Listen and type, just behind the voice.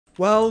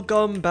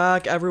Welcome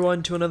back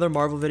everyone to another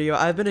Marvel video.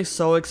 I've been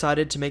so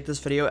excited to make this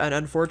video, and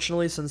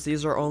unfortunately since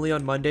these are only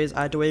on Mondays,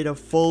 I had to wait a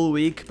full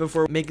week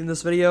before making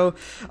this video.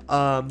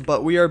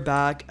 But we are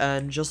back,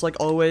 and just like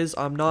always,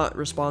 I'm not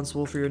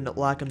responsible for your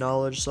lack of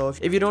knowledge, so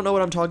if you don't know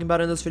what I'm talking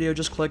about in this video,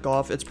 just click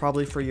off. It's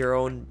probably for your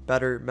own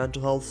better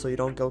mental health so you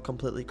don't go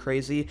completely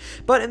crazy.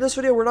 But in this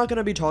video, we're not going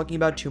to be talking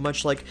about too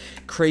much like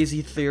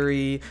crazy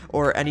theory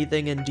or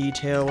anything in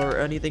detail or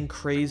anything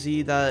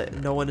crazy that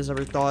no one has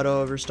ever thought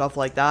of or stuff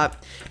like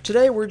that.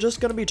 Today, we're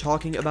just going to be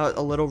talking about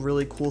a little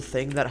really cool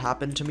thing that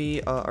happened to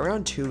me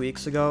around 2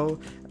 weeks ago.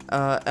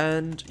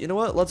 And you know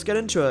what? Let's get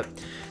into it.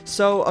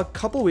 So a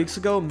couple weeks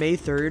ago, May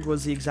 3rd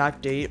was the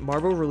exact date,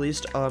 Marvel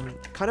released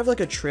kind of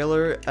like a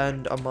trailer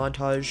and a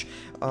montage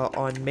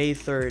on May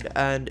 3rd,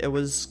 and it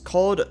was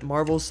called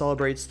Marvel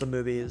Celebrates the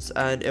Movies,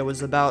 and it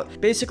was about,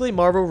 basically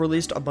Marvel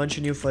released a bunch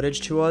of new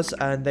footage to us,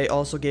 and they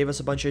also gave us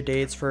a bunch of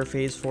dates for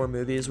Phase 4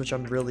 movies, which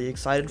I'm really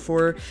excited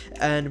for.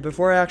 And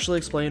before I actually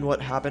explain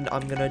what happened,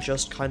 I'm gonna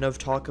just kind of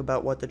talk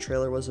about what the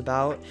trailer was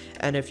about,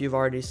 and if you've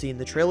already seen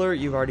the trailer,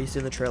 you've already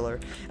seen the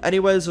trailer.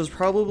 Anyways, it was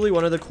probably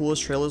one of the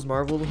coolest trailers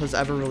Marvel has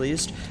ever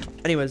released.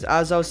 Anyways,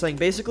 as I was saying,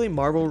 basically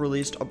Marvel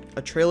released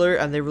a trailer,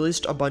 and they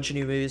released a bunch of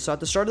new movies. So at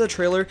the start of the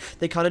trailer,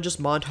 they kind of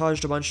just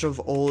montaged a bunch of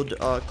old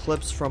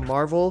clips from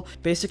Marvel.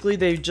 Basically,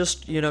 they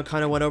just, you know,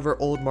 kind of went over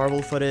old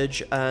Marvel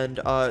footage, and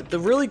the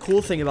really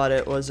cool thing about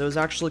it was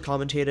actually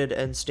commentated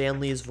in Stan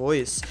Lee's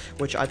voice,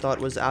 which I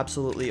thought was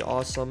absolutely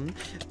awesome.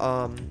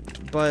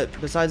 But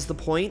besides the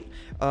point,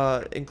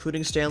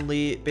 including Stan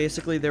Lee,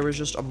 basically there was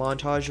just a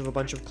montage of a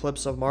bunch of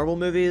clips of Marvel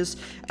movies,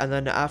 and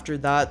then after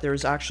that there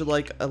was actually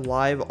like a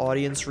live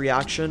audience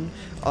reaction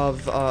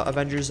of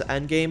Avengers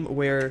Endgame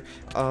where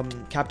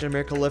Captain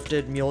America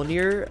lifted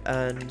Mjolnir,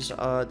 and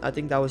I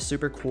think that was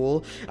super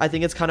cool. I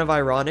think it's kind of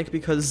ironic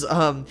because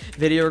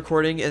video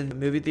recording in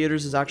movie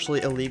theaters is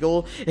actually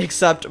illegal,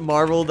 except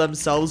Marvel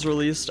themselves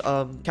released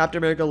Captain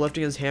America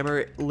lifting his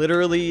hammer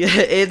literally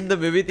in the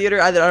movie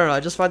theater. I don't know, I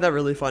just find that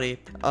really funny.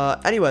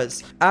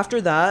 Anyways,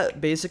 after that,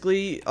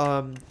 basically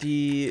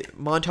the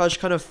montage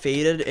kind of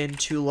faded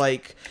into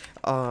like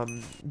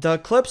the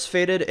clips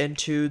faded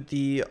into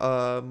the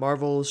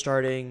Marvel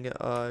starting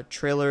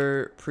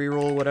trailer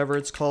pre-roll, whatever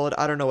it's called.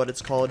 I don't know what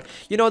it's called.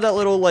 You know that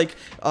little like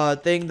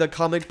thing, the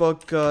comic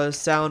book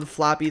sound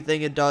flappy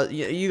thing it does.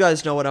 You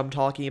guys know what I'm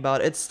talking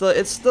about. It's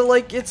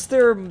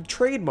their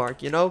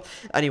trademark, you know?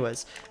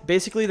 Anyways,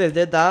 basically they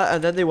did that,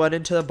 and then they went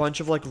into a bunch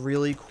of like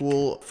really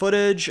cool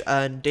footage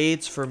and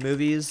dates for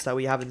movies that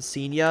we haven't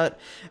seen yet.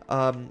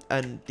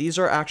 And these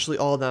are actually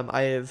all of them.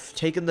 I have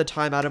taken the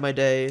time out of my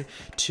day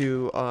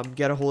to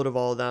get a hold of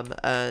all of them,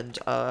 and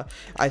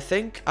I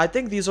think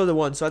these are the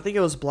ones. So I think it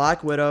was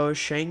Black Widow,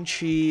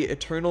 Shang-Chi,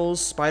 Eternals,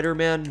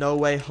 Spider-Man, No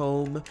Way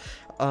Home,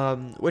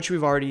 which we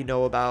already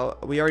know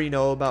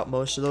about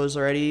most of those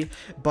already,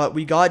 but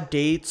we got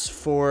dates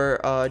for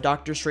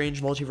Doctor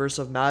Strange Multiverse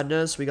of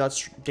Madness, we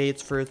got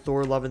dates for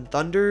Thor Love and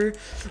Thunder,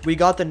 we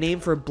got the name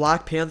for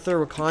Black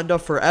Panther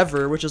Wakanda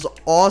Forever, which is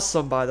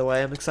awesome, by the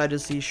way. I'm excited to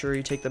see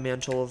Shuri take the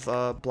mantle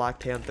of Black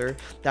Panther.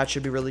 That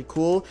should be really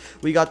cool.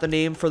 We got the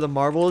name for the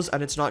Marvels,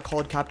 and it's not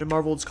called Captain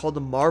Marvel, it's called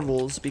the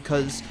Marvels,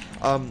 because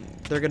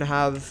they're gonna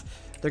have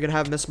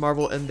Miss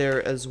Marvel in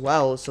there as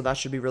well, so that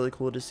should be really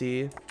cool to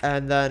see.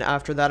 And then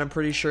after that, I'm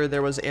pretty sure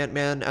there was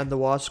Ant-Man and the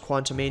Wasp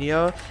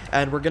Quantumania,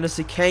 and we're gonna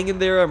see Kang in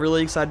there. I'm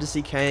really excited to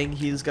see Kang.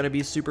 He's gonna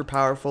be super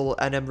powerful,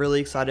 and I'm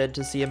really excited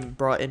to see him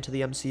brought into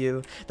the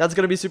MCU. That's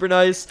gonna be super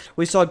nice.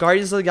 We saw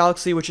Guardians of the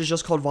Galaxy, which is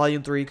just called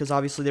Volume 3, because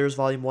obviously there's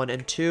Volume 1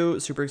 and 2.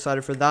 Super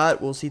excited for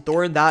that. We'll see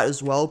Thor in that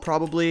as well,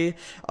 probably,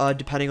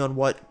 depending on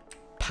what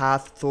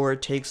path Thor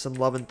takes in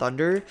Love and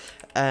Thunder.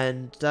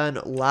 And then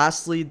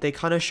lastly, they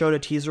kind of showed a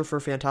teaser for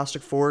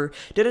Fantastic Four.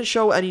 Didn't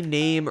show any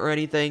name or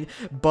anything,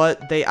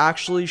 but they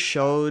actually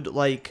showed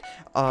like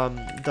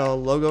the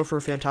logo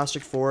for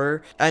Fantastic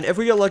Four, and if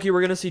we get lucky,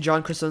 we're gonna see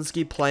John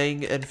Krasinski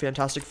playing in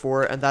Fantastic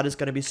Four, and that is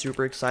gonna be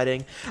super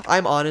exciting.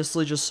 I'm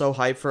honestly just so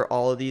hyped for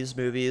all of these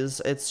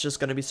movies. It's just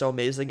gonna be so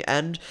amazing,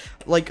 and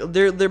like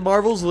they're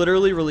Marvel's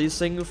literally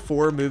releasing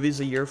 4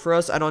 movies a year for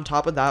us, and on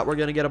top of that, we're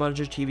gonna get a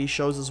bunch of TV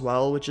shows as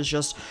well, which is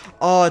just,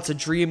 oh, it's a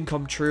dream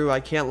come true. I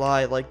can't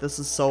lie, like this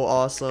is so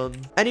awesome.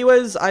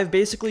 Anyways, I've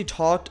basically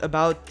talked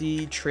about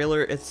the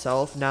trailer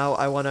itself. Now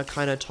I want to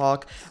kind of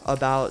talk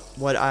about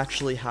what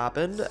actually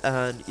happened.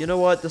 And you know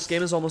what, this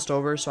game is almost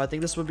over, so I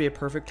think this would be a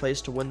perfect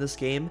place to win this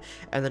game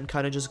and then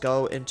kind of just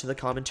go into the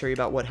commentary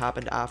about what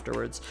happened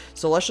afterwards.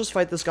 So let's just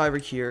fight this guy over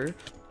here.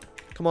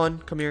 Come on,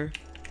 come here.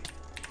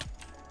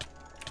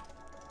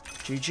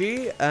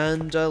 GG,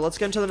 and let's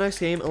get into the next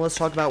game and let's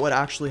talk about what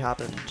actually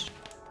happened.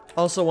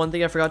 Also, one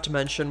thing I forgot to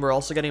mention, we're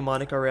also getting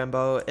Monica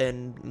Rambeau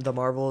in the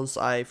Marvels.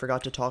 I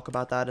forgot to talk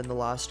about that in the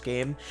last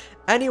game.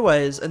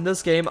 Anyways, in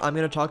this game, I'm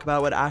going to talk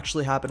about what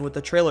actually happened with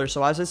the trailer.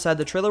 So as I said,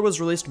 the trailer was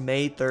released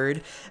May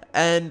 3rd,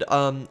 and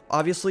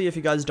obviously, if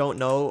you guys don't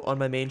know, on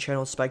my main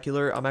channel,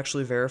 Specular, I'm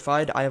actually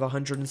verified. I have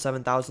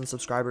 107,000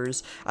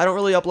 subscribers. I don't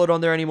really upload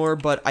on there anymore,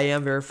 but I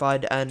am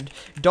verified, and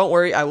don't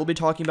worry, I will be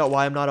talking about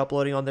why I'm not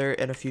uploading on there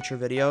in a future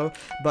video.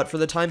 But for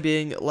the time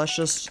being, let's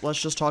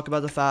just talk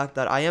about the fact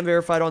that I am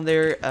verified on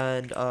there.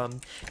 And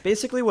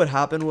basically what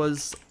happened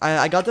was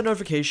I got the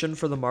notification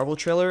for the Marvel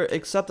trailer,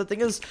 except the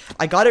thing is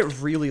I got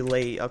it really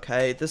late.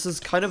 Okay, this is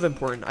kind of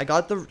important. I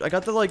got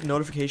the like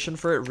notification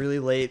for it really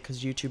late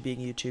because YouTube being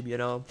YouTube, you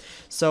know.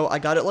 So I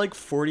got it like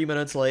 40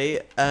 minutes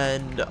late,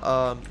 and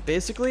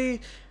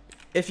basically,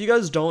 if you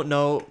guys don't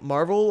know,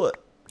 Marvel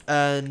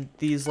and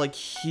these like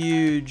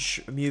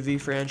huge movie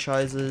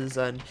franchises,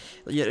 and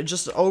yeah,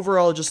 just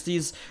overall just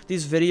these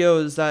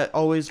videos that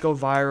always go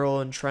viral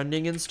and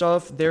trending and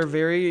stuff,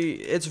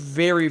 it's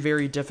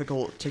very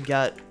difficult to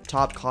get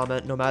top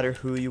comment no matter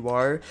who you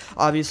are.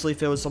 Obviously,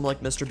 if it was someone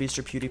like Mr. Beast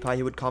or PewDiePie,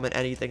 he would comment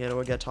anything and it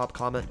would get top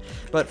comment.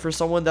 But for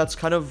someone that's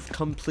kind of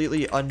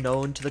completely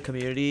unknown to the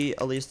community,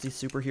 at least the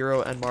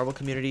superhero and Marvel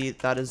community,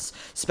 that is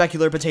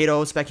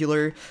Specularpotato,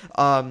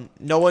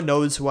 no one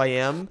knows who I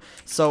am.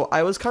 So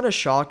I was kind of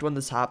shocked when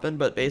this happened,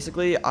 but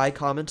basically I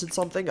commented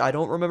something. I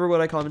don't remember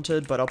what I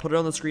commented, but I'll put it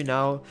on the screen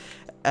now.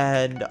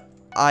 And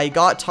I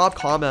got top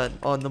comment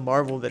on the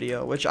Marvel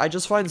video, which I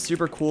just find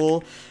super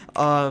cool.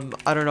 I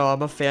don't know,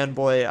 I'm a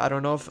fanboy. I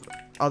don't know if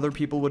other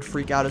people would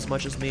freak out as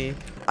much as me.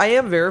 I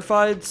am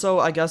verified, so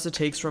I guess it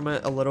takes from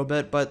it a little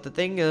bit, but the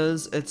thing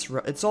is,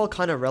 it's all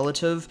kind of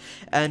relative,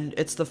 and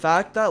it's the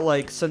fact that,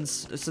 like,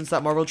 since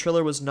that Marvel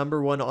trailer was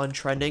 #1 on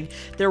trending,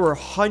 there were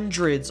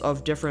hundreds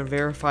of different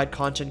verified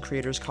content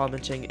creators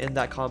commenting in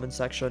that comment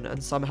section,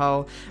 and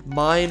somehow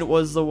mine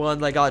was the one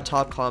that got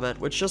top comment,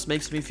 which just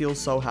makes me feel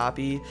so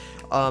happy.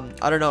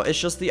 I don't know, it's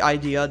just the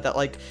idea that,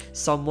 like,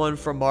 someone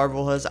from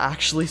Marvel has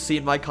actually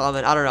seen my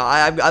comment. I don't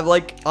know, I'm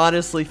like,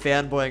 honestly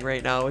fanboying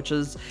right now, which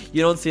is,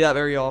 you don't see that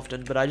very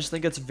often, but I just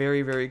think it's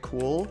very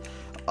cool.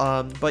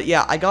 But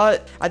yeah,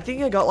 I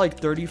think I got like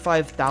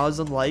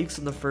 35,000 likes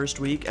in the first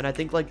week, and I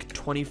think like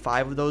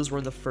 25 of those were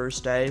in the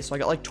first day, so I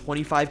got like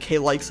 25k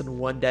likes in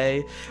one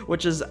day,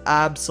 which is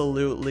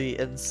absolutely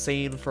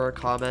insane for a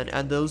comment.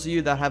 And those of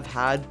you that have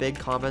had big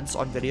comments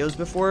on videos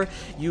before,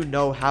 you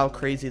know how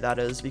crazy that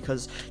is,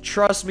 because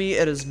trust me,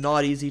 it is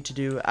not easy to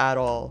do at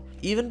all.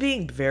 Even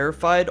being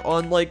verified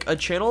on like a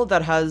channel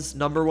that has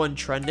 #1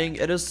 trending,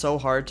 it is so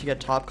hard to get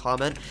top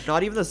comment.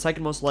 Not even the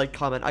second most liked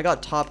comment, I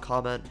got top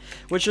comment,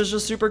 which is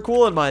just super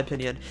cool in my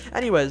opinion.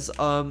 Anyways,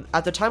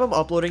 at the time I'm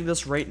uploading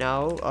this right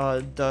now,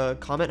 the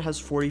comment has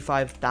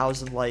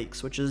 45,000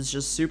 likes, which is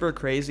just super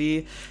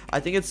crazy. I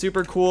think it's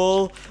super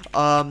cool.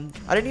 I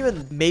didn't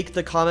even make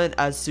the comment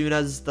as soon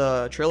as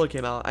the trailer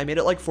came out. I made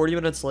it like 40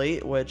 minutes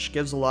late, which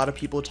gives a lot of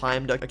people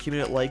time to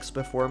accumulate likes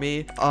before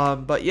me.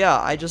 But yeah,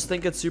 I just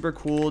think it's super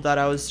cool that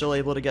I was still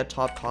able to get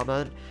top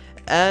comment.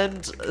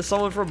 And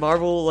someone from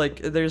Marvel,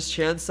 like, there's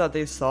chance that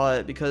they saw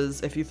it,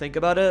 because if you think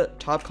about it,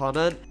 top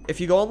comment, if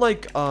you go on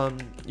like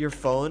your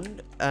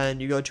phone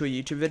and you go to a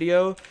YouTube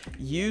video,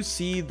 you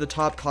see the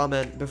top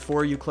comment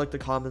before you click the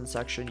comment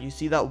section. You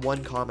see that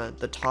one comment,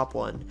 the top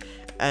one,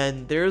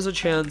 and there's a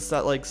chance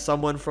that like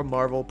someone from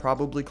Marvel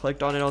probably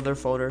clicked on it on their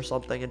phone or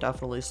something and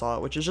definitely saw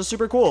it, which is just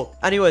super cool.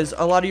 Anyways,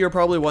 a lot of you are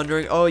probably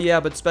wondering, oh yeah,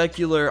 but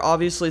Specular,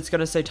 obviously it's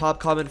gonna say top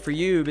comment for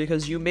you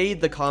because you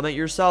made the comment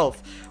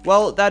yourself.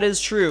 Well, that is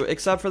true,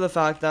 except for the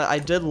fact that I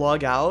did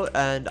log out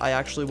and I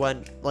actually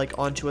went like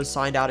onto a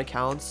signed out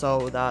account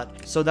so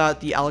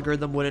that the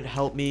algorithm wouldn't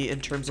help me in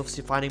terms of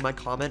finding my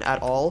comment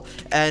at all,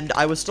 and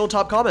I was still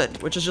top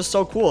comment, which is just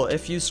so cool.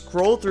 If you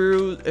scroll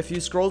through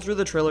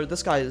the trailer,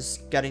 this guy is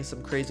getting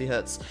some crazy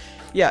hits.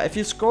 Yeah, if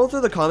you scroll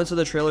through the comments of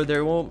the trailer,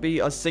 there won't be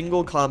a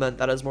single comment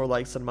that has more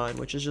likes than mine,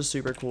 which is just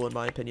super cool in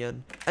my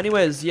opinion.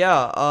 Anyways,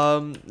 yeah,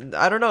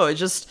 I don't know, it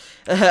just,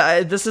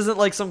 this isn't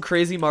like some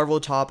crazy Marvel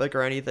topic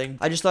or anything.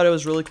 I just thought it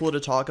was really cool to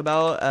talk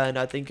about, and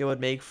I think it would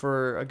make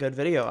for a good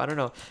video. I don't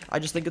know, I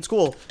just think it's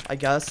cool, I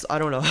guess. I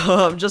don't know.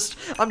 I'm just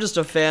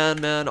a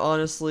fan, man.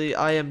 Honestly,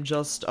 I am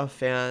just a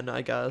fan,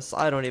 I guess.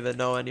 I don't even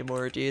know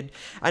anymore, dude.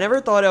 I never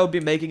thought I would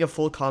be making a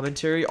full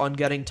commentary on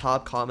getting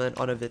top comment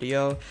on a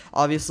video.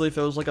 Obviously, if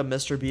it was like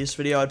a Mr. Beast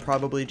video, I'd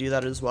probably do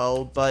that as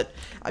well, but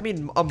I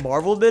mean, a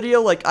Marvel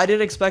video, like, I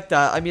didn't expect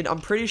that. I mean, I'm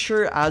pretty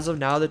sure as of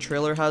now the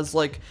trailer has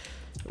like,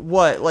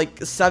 what,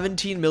 like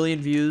 17 million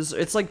views.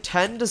 It's like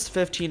 10 to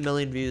 15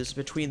 million views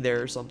between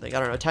there or something. I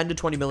don't know, 10 to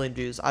 20 million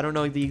views. I don't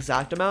know the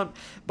exact amount,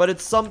 but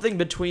it's something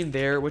between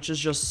there, which is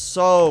just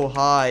so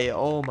high.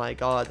 Oh my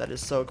god, that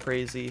is so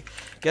crazy.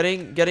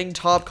 Getting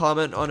top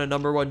comment on a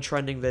 #1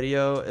 trending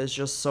video is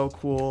just so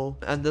cool,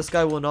 and this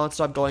guy will not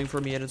stop going for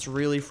me, and it's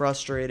really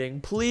frustrating.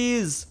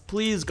 Please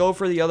go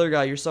for the other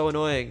guy. You're so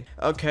annoying.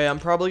 Okay, I'm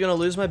probably gonna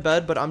lose my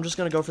bed, but I'm just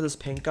gonna go for this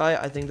pink guy.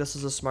 I think this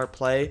is a smart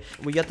play.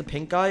 We get the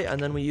pink guy, and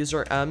then we use our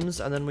more M's,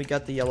 and then we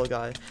get the yellow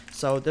guy.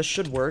 So this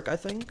should work, I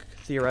think,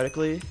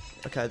 theoretically.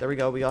 Okay, there we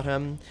go. We got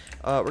him.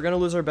 We're gonna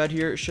lose our bed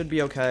here. It should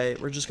be okay.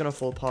 We're just gonna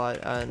full pot,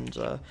 and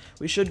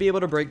we should be able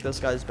to break this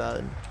guy's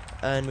bed,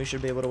 and we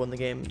should be able to win the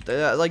game.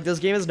 Like, this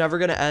game is never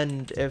gonna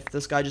end if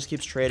this guy just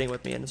keeps trading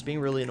with me, and it's being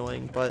really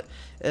annoying, but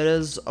it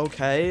is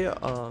okay.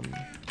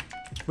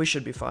 We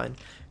should be fine.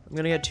 I'm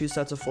gonna get 2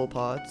 sets of full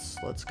pots.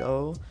 Let's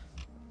go.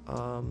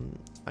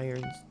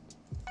 Irons.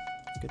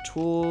 Good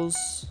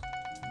tools.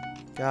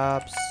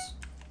 Gaps.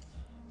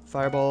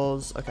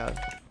 Fireballs. Okay.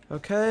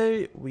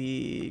 Okay,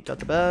 we got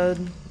the bed.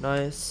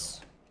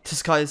 Nice.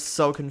 This guy is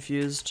so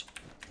confused.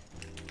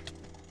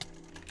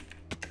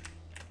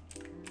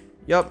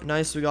 Yep,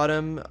 nice, we got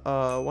him.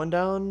 1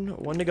 down,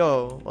 1 to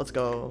go. Let's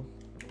go.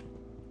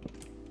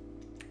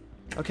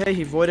 Okay,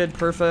 he voided,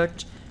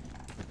 perfect.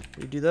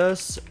 We do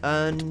this,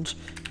 and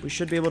we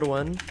should be able to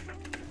win.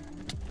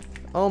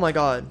 Oh my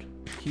god.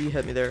 He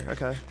hit me there,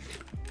 okay.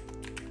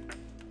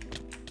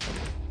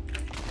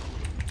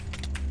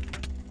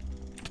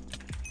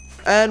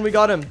 And we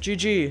got him.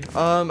 GG.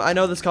 I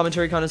know this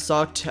commentary kind of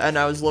sucked, and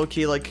I was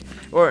low-key, like,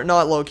 or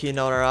not low-key,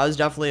 no, I was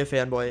definitely a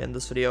fanboy in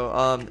this video.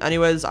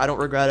 Anyways, I don't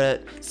regret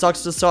it.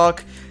 Sucks to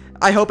suck.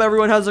 I hope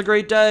everyone has a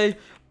great day.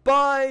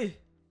 Bye!